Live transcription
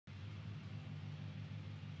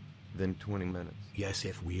Then 20 minutes. Yes,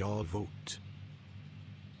 if we all vote.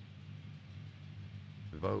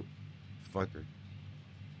 Vote. Fucker.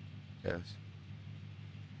 Yes.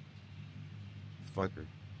 Fucker.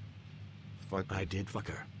 Fucker. I did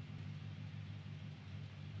fucker.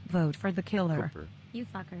 Vote for the killer. Cooper. You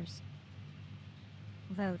fuckers.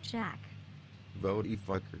 Vote Jack. Vote e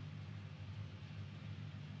fucker.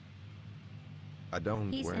 I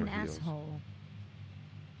don't He's wear an heels. asshole.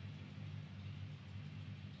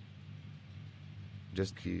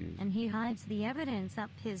 Just keys. And he hides the evidence up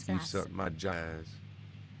his You ass. suck my jazz.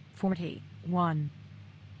 41.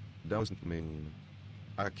 Doesn't mean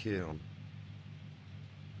I killed.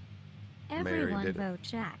 Everyone did it. vote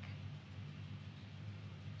Jack.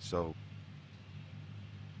 So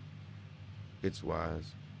it's wise.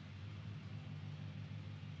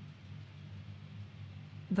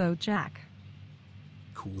 Vote Jack.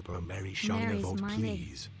 Cooper, Mary, Shauna, Mary's vote minded.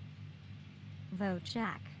 please. Vote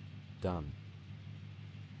Jack. Done.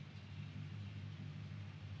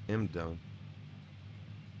 I'm done.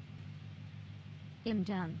 Him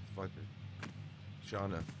done. Fucker.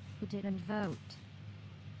 Shauna. Who didn't vote?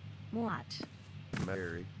 What?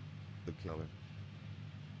 Mary. The killer.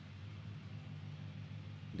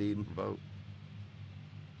 Didn't vote.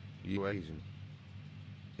 You Asian.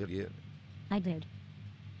 Idiot. I did.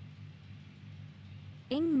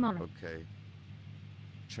 Ingmar. Okay.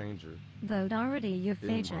 Changer. Vote already, you Ingmar.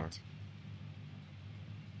 fidget.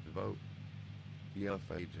 Vote. Yeah,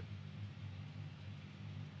 faggot.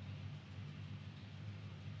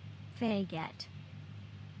 Faggot.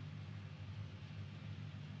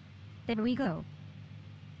 There we go.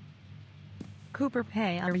 Cooper,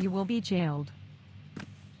 pay or you will be jailed.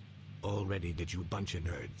 Already did, you bunch of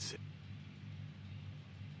nerds.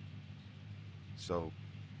 So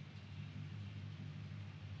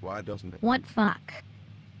why doesn't it What fuck?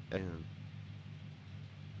 end?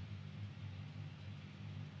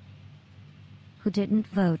 Who didn't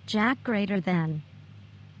vote Jack greater than?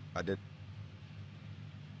 I did.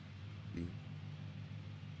 You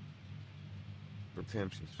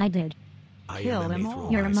pretentious. I did. I Kill am them throw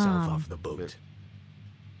all. Your myself mom. off the boat.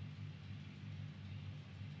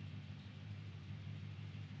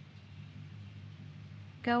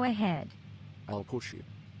 Go ahead. I'll push you.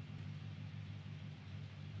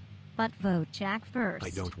 But vote Jack first. I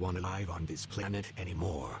don't want to live on this planet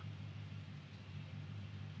anymore.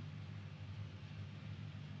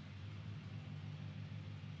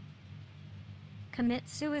 Commit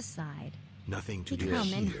suicide. Nothing to do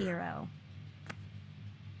Become an here. hero.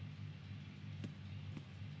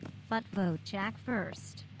 But vote Jack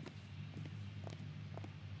first.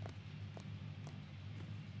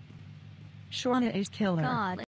 Shauna is killer. God.